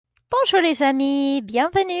Bonjour les amis,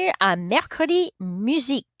 bienvenue à Mercredi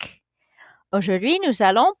Musique. Aujourd'hui, nous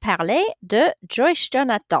allons parler de Joyce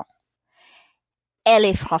Jonathan. Elle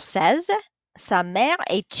est française, sa mère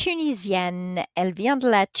est tunisienne, elle vient de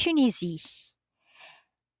la Tunisie.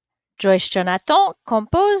 Joyce Jonathan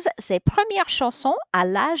compose ses premières chansons à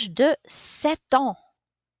l'âge de 7 ans,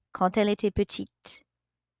 quand elle était petite.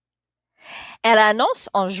 Elle annonce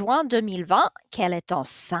en juin 2020 qu'elle est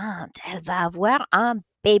enceinte, elle va avoir un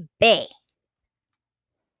bébé.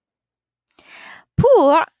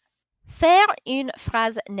 Pour faire une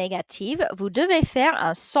phrase négative, vous devez faire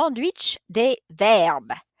un sandwich des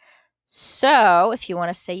verbes. So, if you want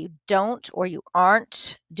to say you don't or you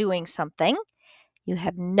aren't doing something, you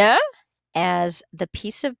have ne as the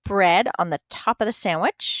piece of bread on the top of the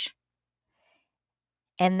sandwich.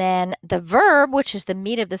 And then the verb, which is the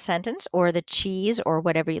meat of the sentence or the cheese or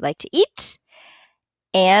whatever you like to eat.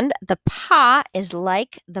 And the pas is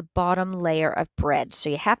like the bottom layer of bread. So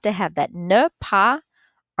you have to have that ne pas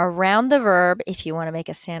around the verb if you want to make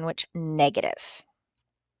a sandwich negative.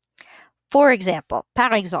 For example,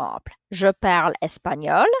 par exemple, je parle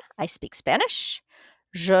espagnol, I speak Spanish.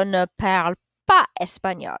 Je ne parle pas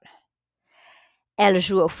espagnol. Elle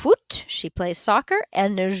joue au foot, she plays soccer.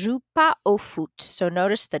 Elle ne joue pas au foot. So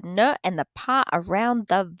notice the ne and the pas around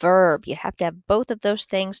the verb. You have to have both of those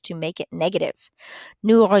things to make it negative.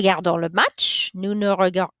 Nous regardons le match. Nous ne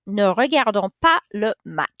regardons pas le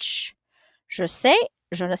match. Je sais,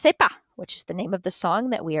 je ne sais pas, which is the name of the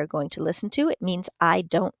song that we are going to listen to. It means I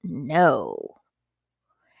don't know.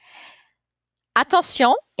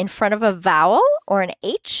 Attention, in front of a vowel or an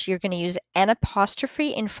H, you're going to use an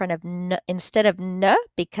apostrophe in front of ne, instead of ne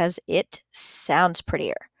because it sounds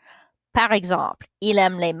prettier. Par exemple, il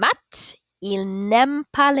aime les maths, il n'aime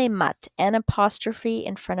pas les maths. An apostrophe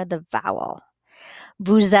in front of the vowel.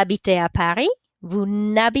 Vous habitez à Paris, vous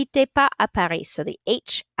n'habitez pas à Paris. So the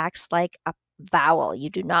H acts like a vowel. You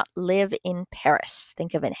do not live in Paris.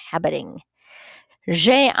 Think of inhabiting.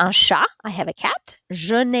 J'ai un chat. I have a cat.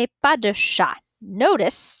 Je n'ai pas de chat.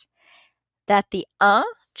 Notice that the un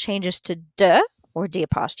changes to de or the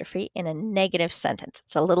apostrophe in a negative sentence.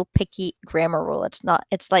 It's a little picky grammar rule.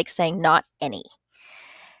 It's like saying not any.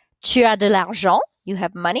 Tu as de l'argent. You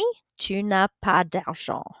have money. Tu n'as pas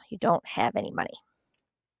d'argent. You don't have any money.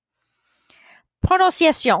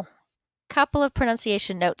 Prononciation. Couple of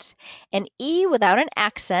pronunciation notes. An E without an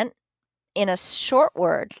accent in a short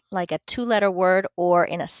word, like a two-letter word or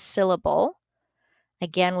in a syllable,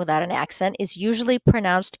 again without an accent, is usually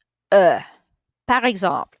pronounced e. Par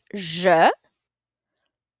exemple, je,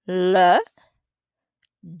 le,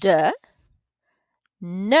 de,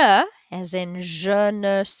 ne, as in je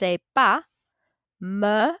ne sais pas,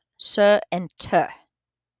 me, se, and te.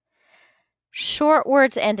 Short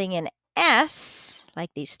words ending in S,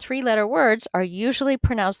 like these three-letter words, are usually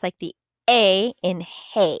pronounced like the A in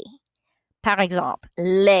hey. Par exemple,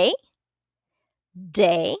 les,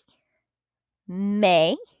 des,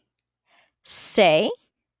 mais, sais,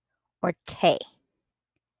 or te.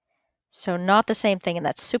 So not the same thing, and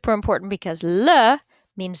that's super important because le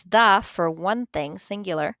means the for one thing,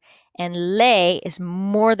 singular, and les is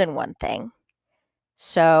more than one thing.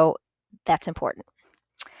 So that's important.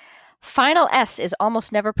 Final S is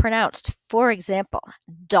almost never pronounced. For example,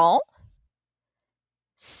 dent,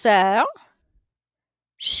 sœur,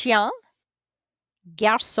 chien,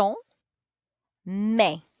 garçon,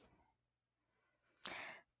 mais.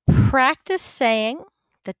 Practice saying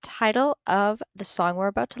the title of the song we're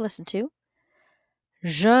about to listen to.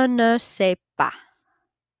 Je ne sais pas.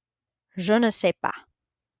 Je ne sais pas.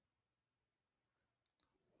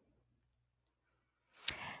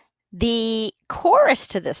 The chorus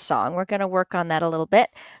to this song, we're going to work on that a little bit.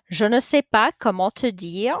 Je ne sais pas comment te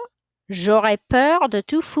dire. J'aurais peur de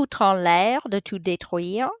tout foutre en l'air, de tout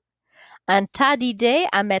détruire. Un tas d'idées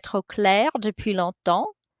à mettre au clair depuis longtemps,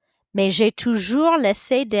 mais j'ai toujours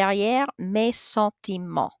laissé derrière mes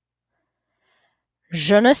sentiments.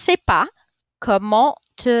 Je ne sais pas comment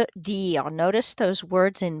te dire. Notice those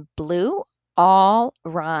words in blue all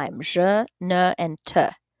rhyme. Je, ne, and te.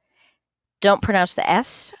 Don't pronounce the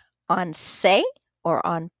S on sais or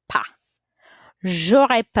on pas.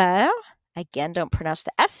 J'aurais peur. Again, don't pronounce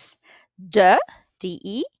the S. De,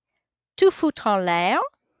 D-E. Tout foutre en l'air.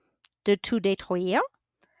 De tout détruire.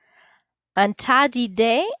 Un tas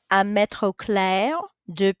d'idées à mettre au clair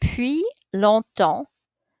depuis longtemps,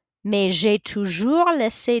 mais j'ai toujours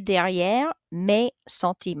laissé derrière mes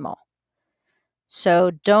sentiments. So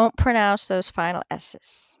don't pronounce those final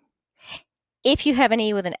S's. If you have an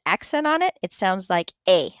E with an accent on it, it sounds like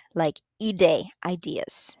A, like idée,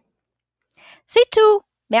 ideas. C'est tout.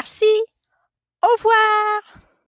 Merci. Au revoir.